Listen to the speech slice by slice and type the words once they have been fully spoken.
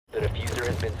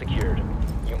been secured.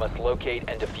 You must locate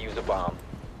and defuse a bomb.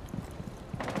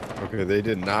 Okay, they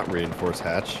did not reinforce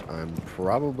hatch. I'm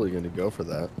probably going to go for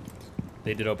that.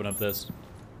 They did open up this.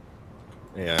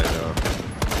 Yeah, I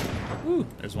know. Ooh,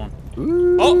 there's one.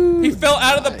 Ooh, Oh, he fell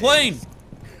out of the plane.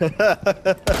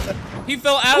 He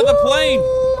fell out of the plane.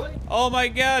 Oh my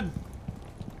god.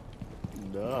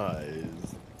 Nice.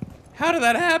 How did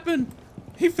that happen?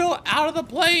 He fell out of the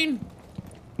plane.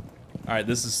 All right,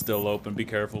 this is still open. Be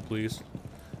careful, please.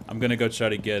 I'm gonna go try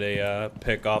to get a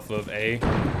pick off of A.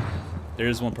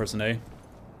 There's one person A.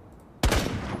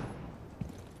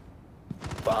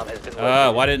 Bomb has been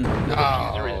located. Why didn't? The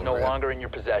diffuser is no longer in your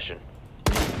possession.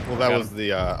 Well, that was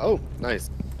the, oh, nice.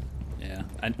 Yeah,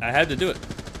 I had to do it.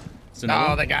 So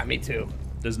Oh, they got me too.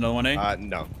 There's no one A?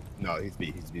 No. No, he's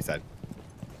B. He's B side.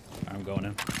 I'm going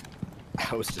in.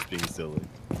 I was just being silly.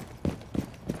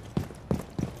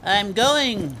 I'm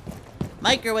going.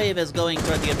 Microwave is going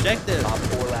for the objective.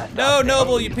 No,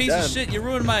 Noble, you piece of shit. You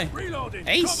ruined my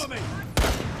ace.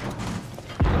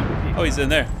 Oh, he's in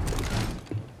there.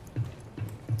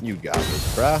 You got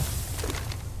this, bruh.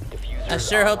 I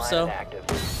sure hope so.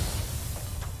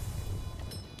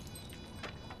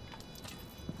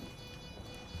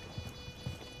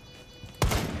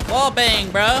 Wall bang,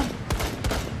 bro.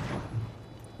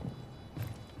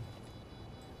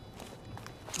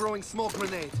 Throwing smoke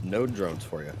grenade. No drones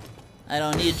for you. I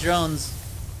don't need drones.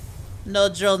 No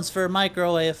drones for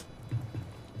microwave.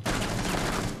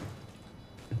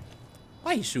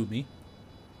 Why you shoot me?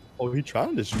 Oh, he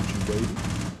trying to shoot you, baby.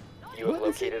 You have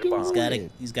located a bomb.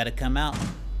 He's gotta come out.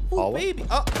 Oh, baby.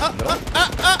 What the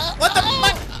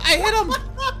fuck? I hit him.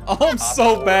 Oh, I'm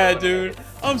so bad, dude.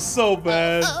 I'm so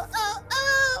bad.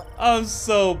 I'm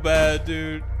so bad,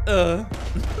 dude. I'm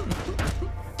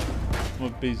a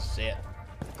piece of shit.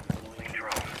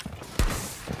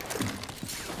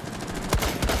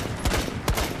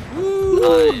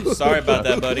 Nice. Sorry about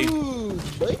that, buddy.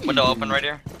 Window open right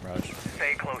here. Raj.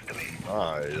 Stay close to me.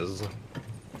 Nice.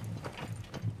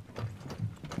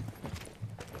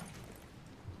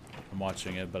 I'm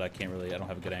watching it, but I can't really. I don't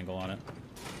have a good angle on it.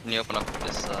 Can you open up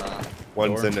this?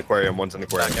 One's door? in aquarium. One's in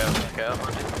aquarium. Back out.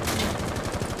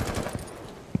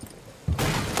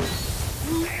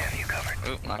 Have you covered?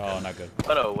 Ooh, not Oh, good. not good.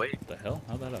 Oh wait. What the hell?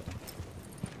 How'd that happen?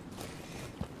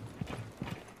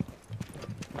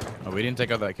 Oh, we didn't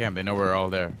take out that cam. They know we're all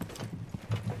there.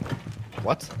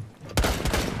 What?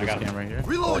 I got Cam right here.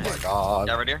 Reload. Oh my god.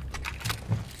 Yeah, right here.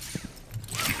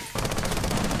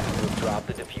 Drop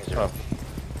the diffuser. Oh.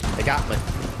 They got me.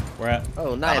 Where at?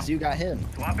 Oh, nice. You got him.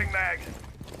 Swapping mags.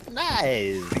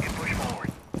 Nice. We can push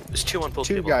forward. There's two on post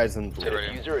Two table. guys in The blue.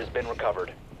 diffuser has been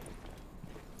recovered.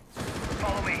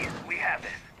 Follow me. We have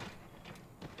this.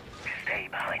 Stay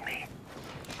behind me.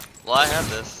 Well, I have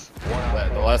this.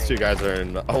 The last two guys are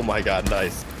in. Oh my god,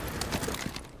 nice.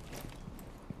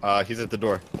 He's at the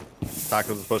door.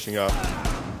 Tacos is pushing up.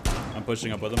 I'm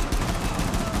pushing up with him.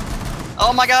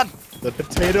 Oh my god. The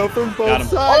potato from Got both him.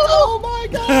 sides. Oh my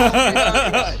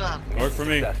god. Work for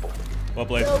me. Well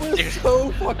played. That was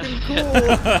so fucking cool.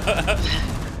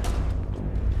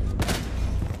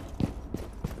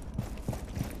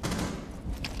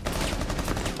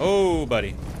 Oh,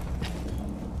 buddy.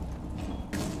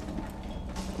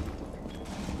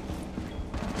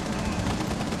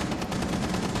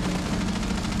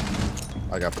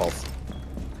 I got pulse.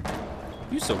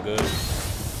 You so good.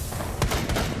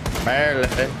 Barely.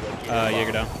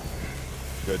 Jaeger down.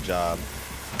 Good job.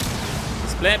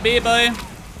 It's plant B, boy.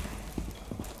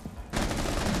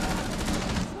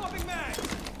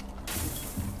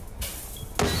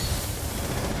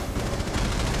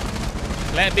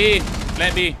 Plant B.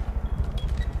 Plant B.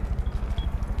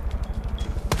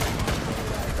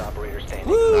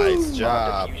 Nice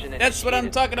job. That's what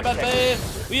I'm talking about, babe.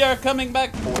 We are coming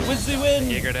back with the win.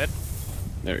 Jaeger dead.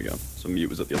 There you go. So mute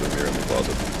was at the other mirror in the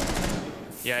closet.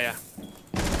 Yeah.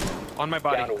 On my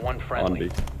body. Down to one On friendly.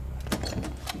 B.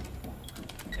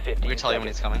 15 We can tell you when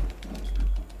he's coming.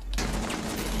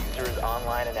 Diffuser is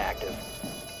online and active.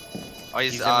 Oh,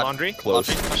 he's in laundry. Close.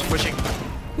 Pushing.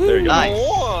 There you go.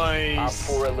 Nice. Op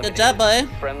 4 eliminated. Good job, boy.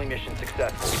 Friendly mission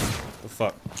successful. The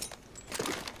fuck?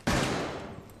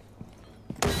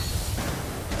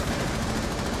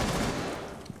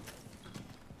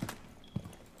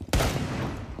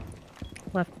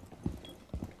 Left.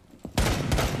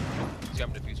 He's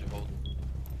got diffuser hold.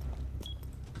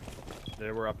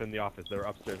 They were up in the office. They were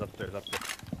upstairs.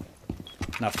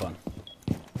 Not fun.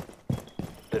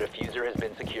 The diffuser has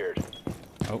been secured.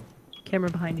 Oh. Camera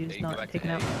behind you is not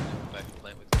taken out. Back to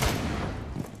plant with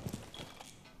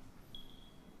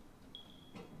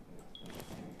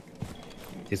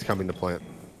He's coming to plant.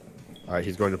 Alright,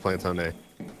 he's going to plant on A.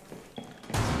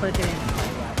 Put it in.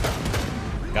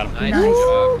 Got him. Nice. Nice. Good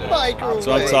job, dude. Microwave.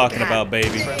 So I'm talking about,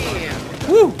 baby.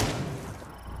 Woo!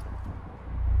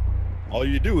 All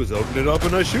you do is open it up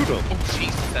and I shoot him. Oh,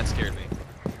 jeez, that scared me.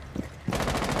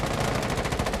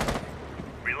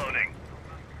 Reloading.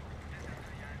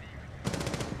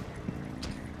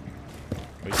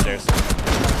 Wait, stairs.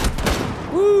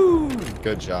 Woo!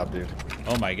 Good job, dude.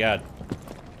 Oh my god.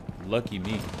 Lucky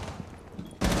me.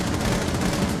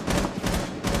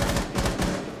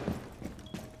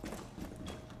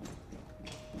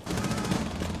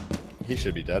 He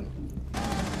should be dead.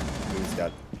 He's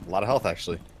got a lot of health,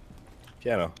 actually.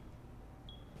 Piano.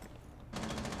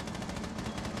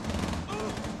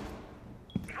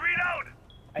 Reload.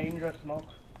 I injured smoke.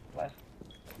 Last.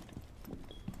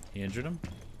 He injured him?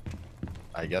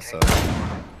 I guess so.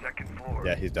 Second floor.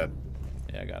 Yeah, he's dead.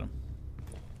 Yeah, I got him.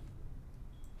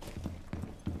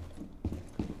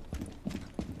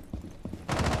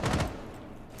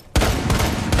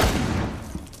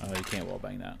 Oh, you can't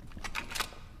wallbang that.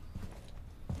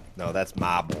 No, that's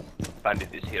marble. Bandit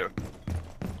is here.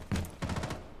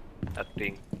 That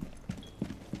thing.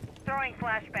 Throwing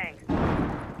flashbang.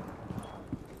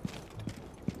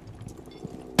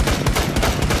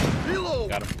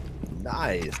 Got him.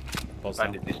 Nice. Pulse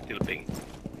down. Bandit is still ping.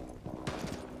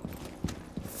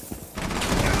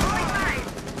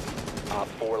 Op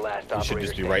 4 last He operator should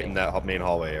just be standing. right in that main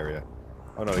hallway area.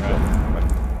 Oh no, he killed.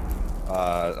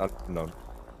 No.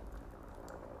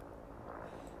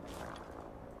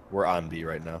 We're on B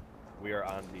right now. We are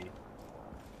on B.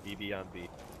 BB on B.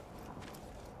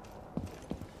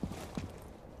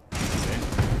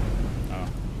 Oh,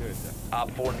 Good.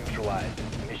 Op 4 neutralized.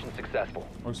 Mission successful.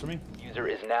 works for me. User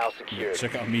is now secured.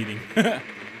 Check out meeting.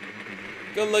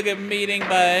 Go look at meeting,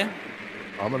 bye.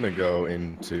 I'm gonna go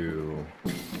into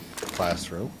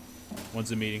classroom.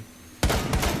 One's a meeting.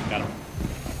 Got him.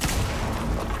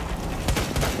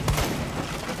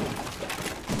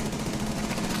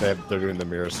 They're doing the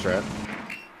mirror strat.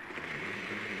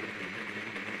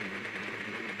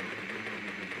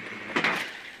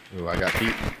 Ooh, I got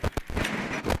feet.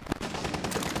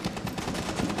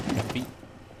 Feet.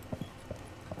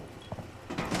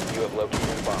 You have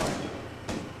located a bomb.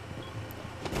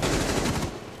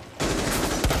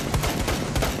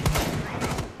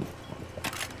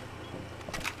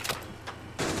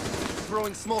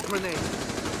 Throwing smoke grenade.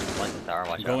 Like the tower,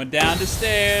 watch Going down the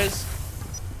stairs.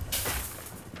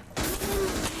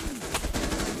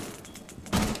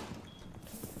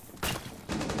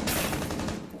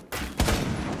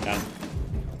 Got him.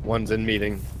 One's in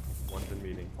meeting. One's in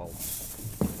meeting. Paul.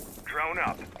 Drone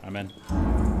up. I'm in.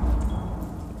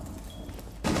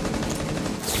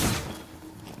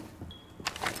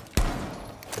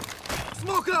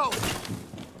 Smoke out.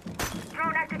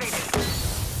 Drone activated.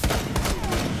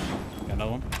 Got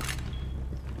another one.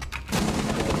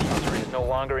 The user is no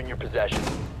longer in your possession.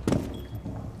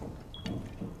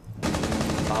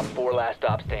 Op 4 last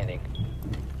stop standing.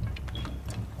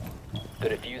 The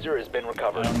diffuser has been I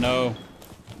recovered. don't know.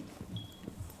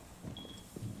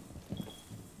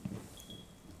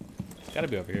 Gotta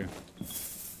be over here.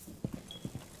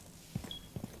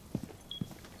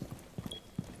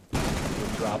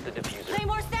 Drop the diffuser.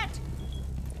 Claymore set.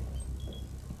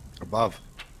 Above.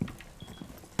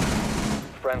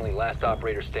 Friendly last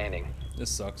operator standing. This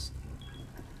sucks.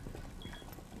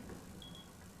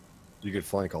 You could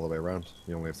flank all the way around.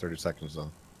 You only have 30 seconds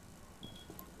though.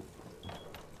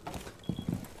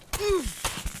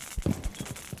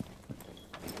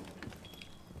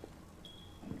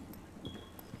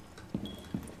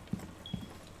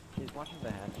 She's watching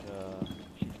the hatch.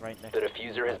 She's right next. The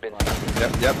diffuser has been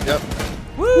Yep.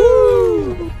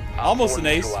 Woo! Almost Op 4 an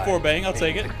ace. neutralized. 4 bang. I'll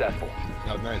take it. Mission Successful.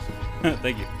 Oh, nice.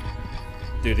 Thank you.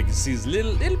 Dude, you can see his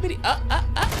little bitty.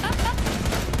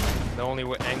 The only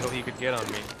angle he could get on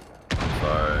me.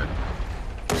 Sorry.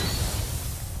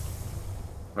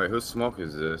 Wait, whose smoke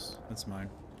is this? That's mine.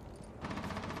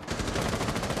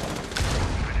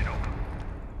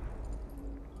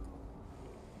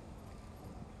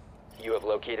 You have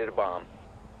located a bomb.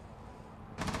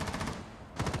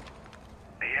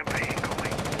 EMP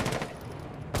incoming.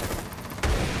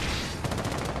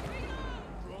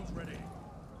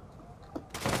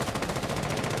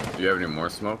 Do you have any more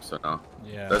smokes or no?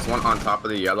 Yeah. There's one on top of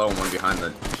the yellow and one behind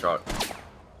the truck.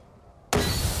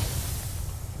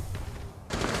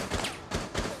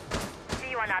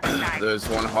 See you on the other side. There's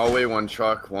one hallway, one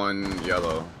truck, one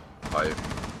yellow pipe.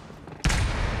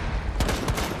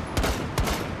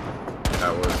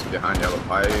 That was behind yellow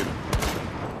pipe.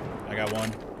 I got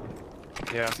one.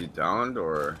 Yeah. Is he downed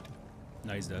or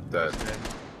No, he's dead. dead?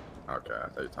 Okay, I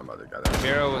thought you were talking about the guy there.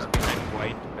 Miro was behind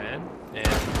white van and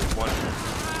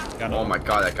one. Oh my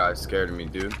god, that guy scared me,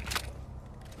 dude.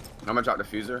 I'm gonna drop the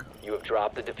diffuser. You have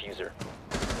dropped the diffuser.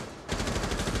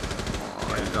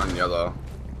 Oh, he's on yellow.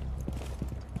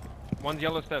 One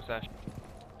yellow steps, Ash.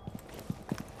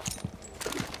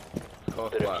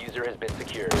 The diffuser has been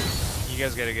secured. You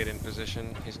guys gotta get in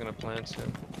position. He's gonna plant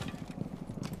soon.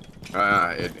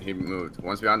 He moved.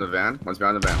 One's behind the van. One's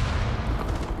behind the van.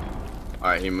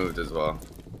 Alright, he moved as well.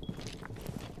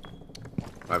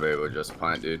 Might be able to just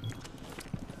plant, dude.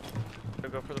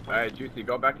 Go for the plant. Hey, Juicy,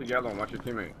 go back to yellow and watch your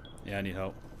teammate. Yeah, I need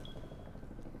help.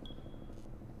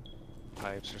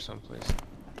 Pipes or someplace.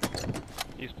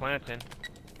 He's planting.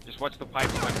 Just watch the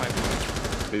pipes. My pipe.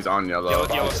 He's on yellow.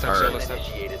 Yellow steps. Yellow steps.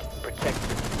 Initiated. Protect.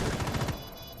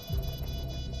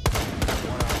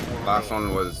 Last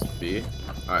one was B.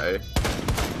 Alright, A.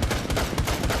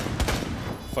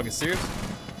 Fucking serious?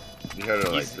 You heard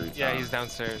it like 3 times. Yeah, he's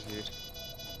downstairs, dude.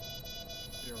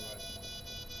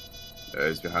 Yeah,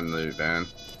 he's behind the van.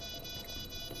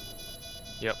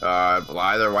 Yep.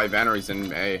 Either white van or he's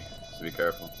in A. So be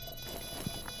careful.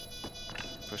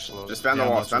 Push slow. Just spam the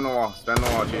wall, spam the wall, spam the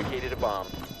wall, Chief. Located a bomb.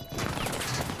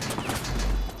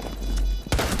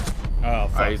 Oh,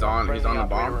 fuck. He's on the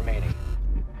bomb. Remaining.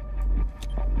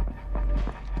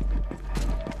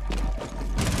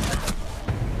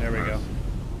 There we go.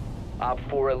 Op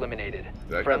 4 eliminated.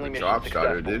 That Friendly got the mission drop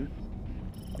shotter, successful.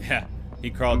 dude. Yeah, he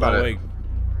crawled the whole way.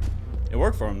 It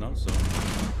worked for him though, so.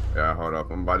 Yeah, hold up.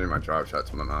 I'm biting my drop shot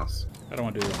to my mouse. I don't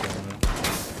want to do this game, man.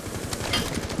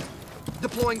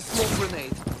 Deploying smoke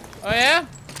grenade. Oh yeah?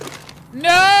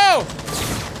 No!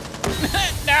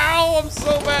 No! I'm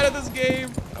so bad at this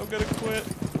game. I'm gonna quit.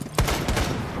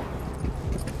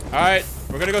 Alright,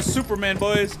 we're gonna go Superman,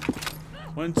 boys.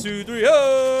 1, 2, 3,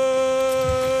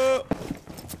 oh!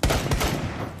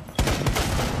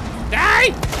 Die!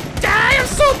 Die! I'm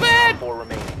so bad! 4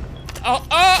 remaining. Oh,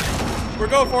 we're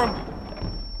going for him.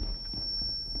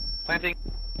 Planting.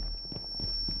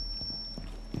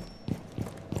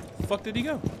 The fuck did he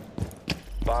go?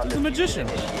 Bomb He's a magician.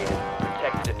 initiated.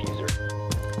 Protect the diffuser.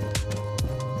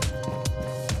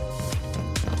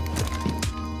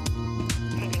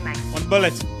 One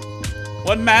bullet.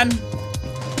 One man.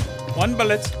 One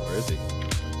bullet. Where is he?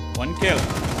 One kill.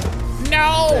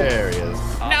 No! There he is.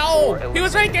 No! He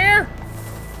was right there!